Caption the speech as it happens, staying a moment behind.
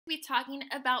Be talking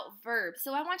about verbs.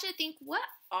 So I want you to think, what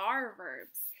are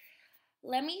verbs?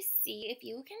 Let me see if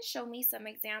you can show me some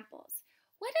examples.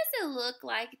 What does it look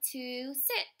like to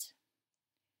sit?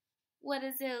 What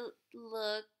does it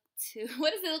look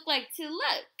what does it look like to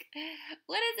look?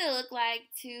 What does it look like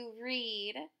to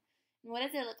read? And what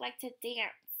does it look like to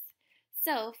dance?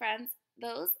 So, friends,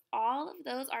 all of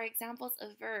those are examples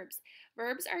of verbs.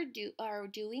 Verbs are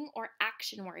doing or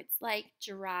action words like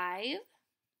drive.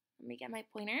 Let me get my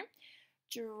pointer.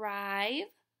 Drive,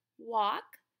 walk,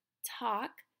 talk,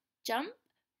 jump,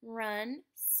 run,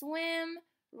 swim,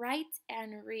 write,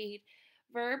 and read.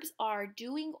 Verbs are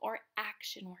doing or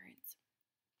action words.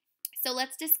 So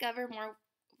let's discover more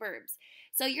verbs.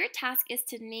 So your task is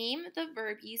to name the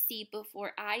verb you see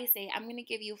before I say. I'm going to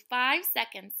give you 5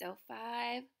 seconds. So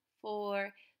 5,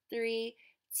 4, 3,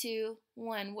 2,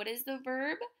 1. What is the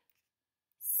verb?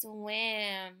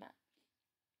 Swim.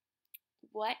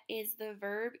 What is the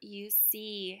verb you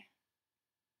see?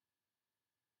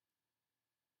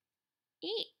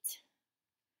 Eat.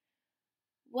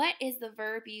 What is the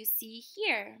verb you see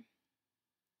here?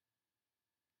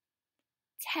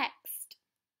 Text.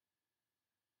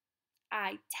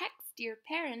 I text your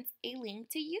parents a link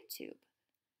to YouTube.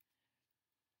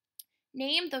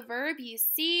 Name the verb you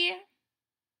see.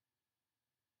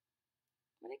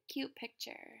 What a cute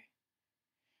picture.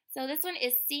 So this one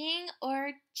is sing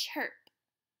or chirp.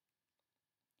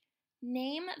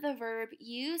 Name the verb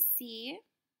you see.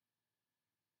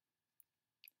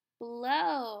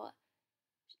 Blow.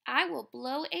 I will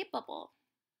blow a bubble.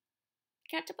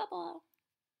 Catch a bubble.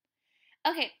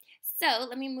 Okay, so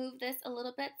let me move this a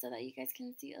little bit so that you guys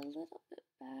can see a little bit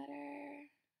better.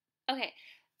 Okay,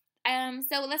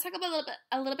 so let's talk about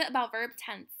a little bit about verb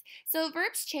tense. So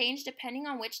verbs change depending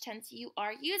on which tense you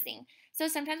are using. So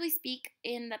sometimes we speak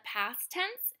in the past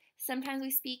tense, sometimes we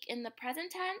speak in the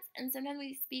present tense, and sometimes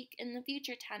we speak in the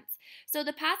future tense. So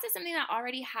the past is something that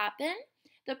already happened,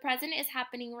 the present is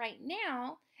happening right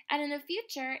now, and in the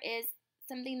future is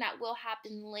something that will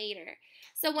happen later.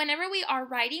 So whenever we are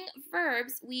writing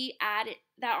verbs that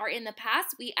are in the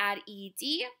past, we add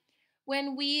ed.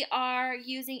 When we are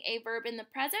using a verb in the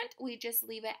present, we just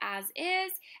leave it as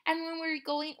is. And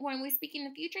when we speak in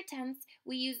the future tense,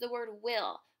 we use the word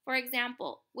will. For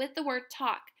example, with the word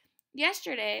talk.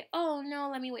 Yesterday, oh no,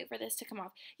 let me wait for this to come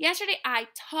off. Yesterday I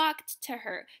talked to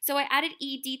her. So I added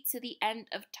ed to the end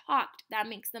of talked. That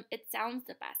makes it sounds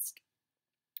the best.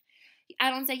 I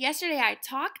don't say yesterday I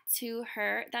talked to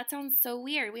her. That sounds so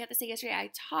weird. We have to say yesterday I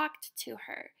talked to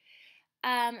her.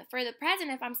 For the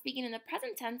present, if I'm speaking in the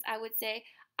present tense, I would say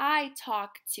I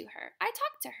talked to her. I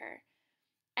talked to her.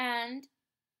 And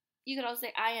you could also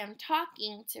say I am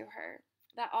talking to her.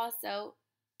 That also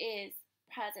is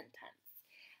present tense.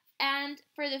 And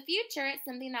for the future, it's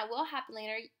something that will happen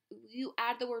later. You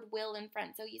add the word will in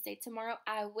front. So you say, tomorrow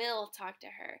I will talk to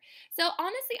her. So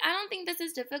honestly, I don't think this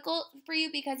is difficult for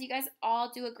you because you guys all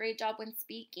do a great job when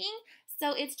speaking.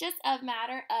 So it's just a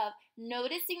matter of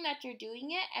noticing that you're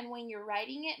doing it, and when you're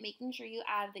writing it, making sure you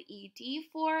add the ed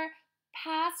for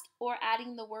past or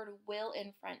adding the word will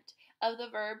in front of the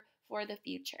verb for the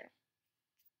future.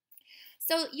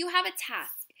 So you have a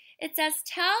task. It says,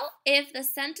 tell if the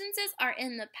sentences are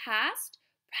in the past,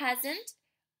 present,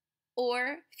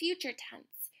 or future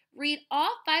tense. Read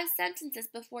all 5 sentences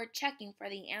before checking for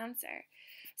the answer.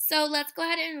 So let's go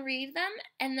ahead and read them,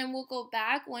 and then we'll go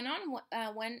back one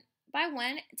by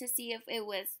one to see if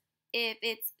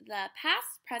it's the past,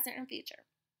 present, or future.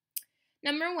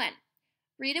 Number 1,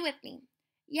 read it with me.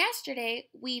 Yesterday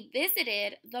we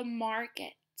visited the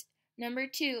market. Number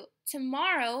 2,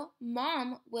 tomorrow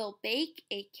Mom will bake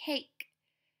a cake.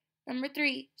 Number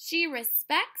 3, she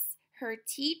respects her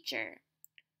teacher.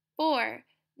 4,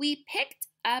 we picked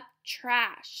up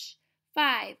trash.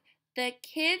 5, the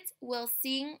kids will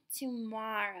sing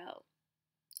tomorrow.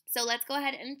 So let's go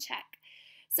ahead and check.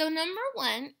 So number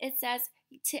 1, it says,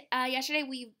 let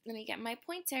me get my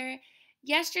pointer.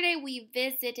 Yesterday we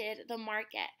visited the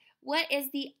market. What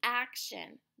is the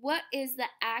action? What is the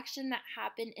action that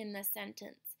happened in the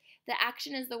sentence? The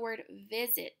action is the word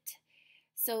visit.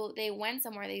 So they went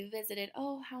somewhere, they visited.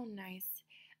 Oh, how nice.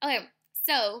 Okay,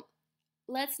 so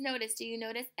let's notice. Do you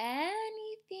notice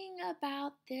anything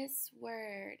about this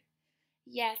word?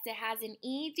 Yes, it has an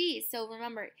ed. So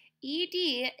remember, ed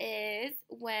is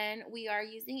when we are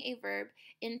using a verb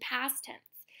in past tense.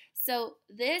 So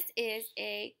this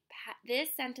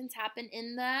sentence happened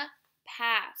in the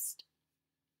past.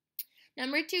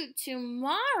 Number 2,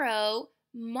 tomorrow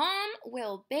Mom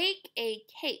will bake a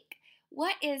cake.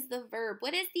 What is the verb?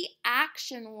 What is the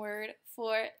action word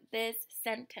for this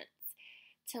sentence?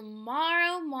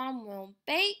 Tomorrow Mom will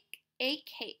bake a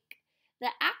cake. The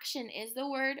action is the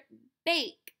word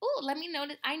bake. Oh,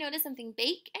 I noticed something.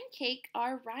 Bake and cake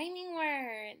are rhyming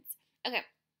words. Okay.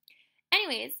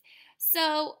 Anyways,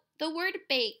 so the word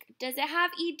bake, does it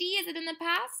have ed? Is it in the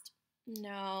past?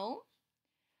 No.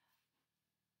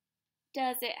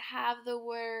 Does it have the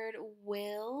word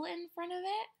will in front of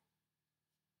it?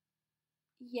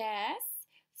 Yes.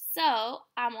 So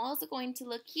I'm also going to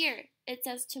look here. It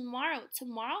says tomorrow.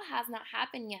 Tomorrow has not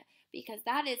happened yet because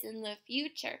that is in the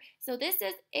future. So this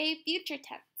is a future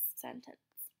tense sentence.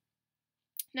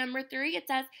 Number 3, it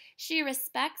says she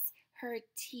respects her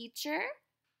teacher.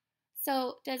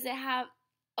 So does it have,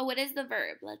 what is the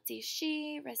verb? Let's see.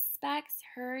 She respects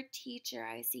her teacher.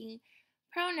 I see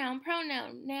pronoun,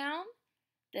 noun.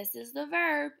 This is the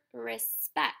verb,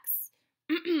 respects.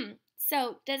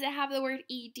 So does it have the word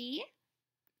ed?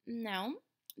 No.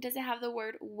 Does it have the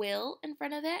word will in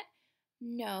front of it?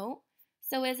 No.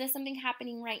 So is this something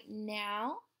happening right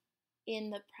now in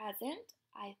the present?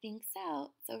 I think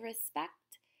so. So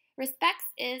respects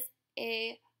is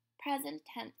a present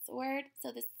tense word.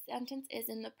 So the sentence is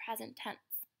in the present tense.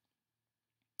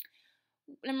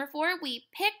 Number 4, we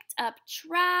picked up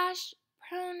trash,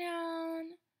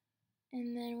 pronoun.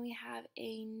 And then we have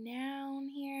a noun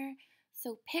here.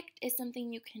 So picked is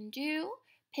something you can do.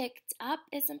 Picked up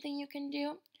is something you can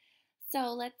do.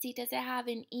 So let's see, does it have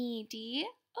an ed?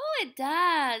 Oh, it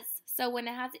does. So when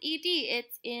it has ed,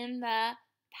 it's in the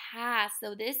past.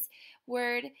 So this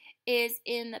word is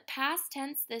in the past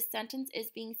tense. This sentence is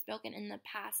being spoken in the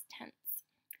past tense.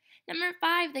 Number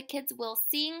 5, the kids will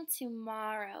sing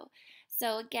tomorrow.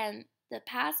 So again, the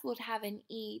past would have an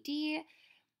ed.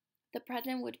 The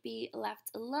present would be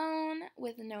left alone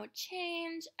with no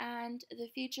change, and the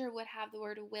future would have the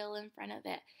word will in front of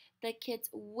it. The kids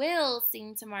will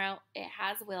sing tomorrow. It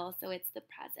has will, so it's the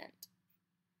present.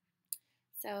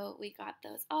 So we got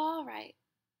those all right.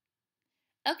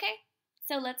 Okay,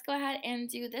 so let's go ahead and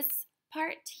do this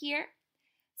part here.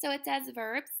 So it says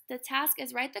verbs. The task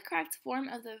is write the correct form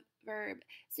of the verb.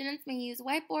 Students may use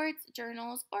whiteboards,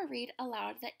 journals, or read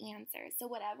aloud the answers. So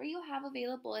whatever you have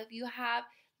available, if you have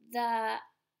the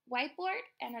whiteboard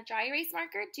and a dry erase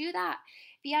marker, do that.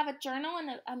 If you have a journal and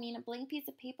a blank piece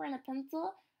of paper and a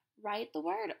pencil, write the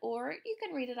word, or you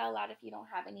can read it out loud if you don't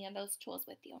have any of those tools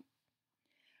with you.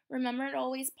 Remember to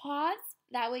always pause.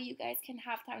 That way you guys can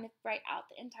have time to write out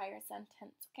the entire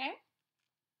sentence, okay?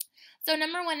 So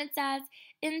number 1, it says,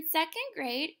 in 2nd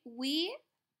grade, we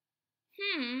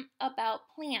about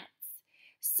plants.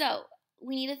 So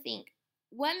we need to think,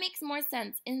 what makes more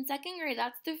sense? In 2nd grade,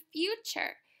 that's the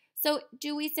future. So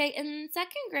do we say in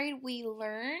 2nd grade we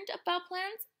learned about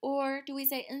plants, or do we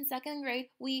say in 2nd grade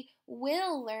we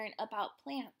will learn about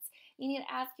plants? You need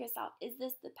to ask yourself, is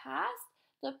this the past,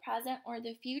 the present, or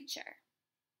the future?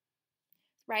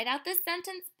 Write out this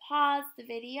sentence, pause the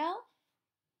video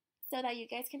so that you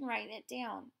guys can write it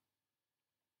down.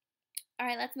 All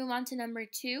right, let's move on to number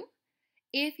 2.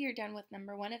 If you're done with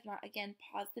number 1, if not, again,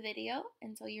 pause the video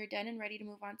until you're done and ready to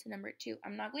move on to number 2.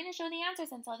 I'm not going to show the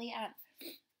answers until the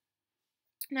end.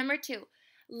 Number 2,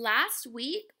 last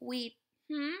week we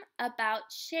about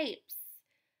shapes.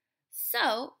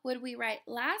 So would we write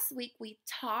last week we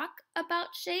talk about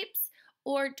shapes,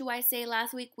 or do I say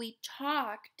last week we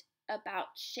talked about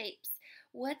shapes?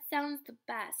 What sounds the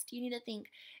best? You need to think,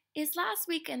 is last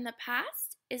week in the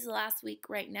past? Is last week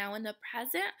right now in the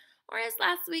present? Or is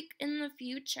last week in the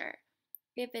future?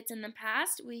 If it's in the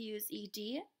past, we use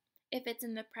ed. If it's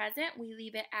in the present, we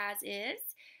leave it as is.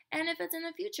 And if it's in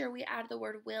the future, we add the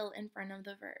word will in front of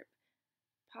the verb.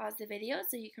 Pause the video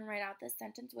so you can write out the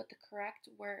sentence with the correct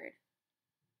word.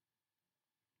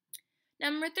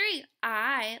 Number 3,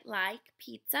 I like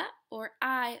pizza, or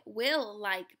I will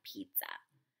like pizza.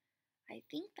 I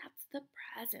think that's the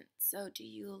present. So do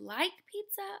you like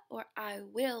pizza, or I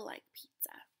will like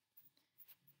pizza?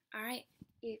 All right,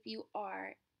 if you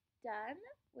are done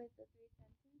with the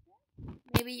 3 sentences,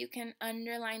 maybe you can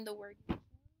underline the word.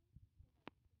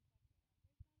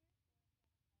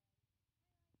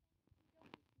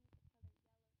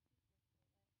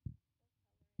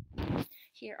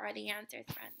 Here are the answers,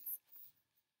 friends.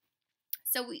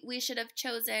 So we should have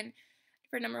chosen,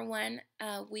 for number 1,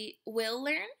 we will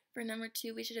learn. For number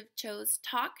 2, we should have chose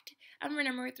talked. And for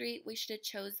number 3, we should have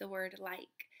chose the word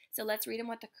like. So let's read them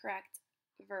with the correct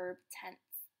verb tense.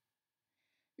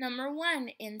 Number 1,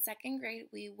 in 2nd grade,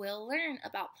 we will learn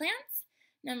about plants.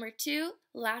 Number 2,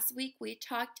 last week we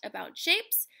talked about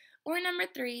shapes. Or number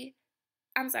 3,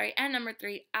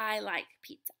 I like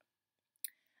pizza.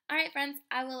 All right, friends,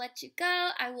 I will let you go.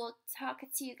 I will talk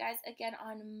to you guys again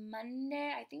on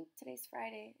Monday. I think today's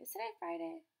Friday. Is today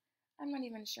Friday? I'm not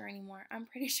even sure anymore. I'm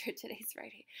pretty sure today's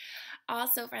Friday.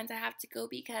 Also, friends, I have to go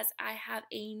because I have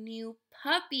a new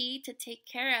puppy to take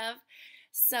care of.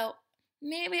 So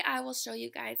maybe I will show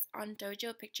you guys on Dojo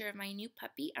a picture of my new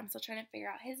puppy. I'm still trying to figure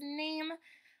out his name.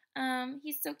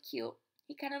 He's so cute.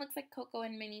 He kind of looks like Coco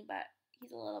and Minnie, but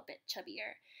he's a little bit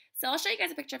chubbier. So I'll show you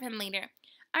guys a picture of him later.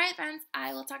 All right, friends,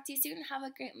 I will talk to you soon. Have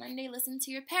a great Monday. Listen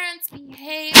to your parents.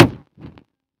 Behave.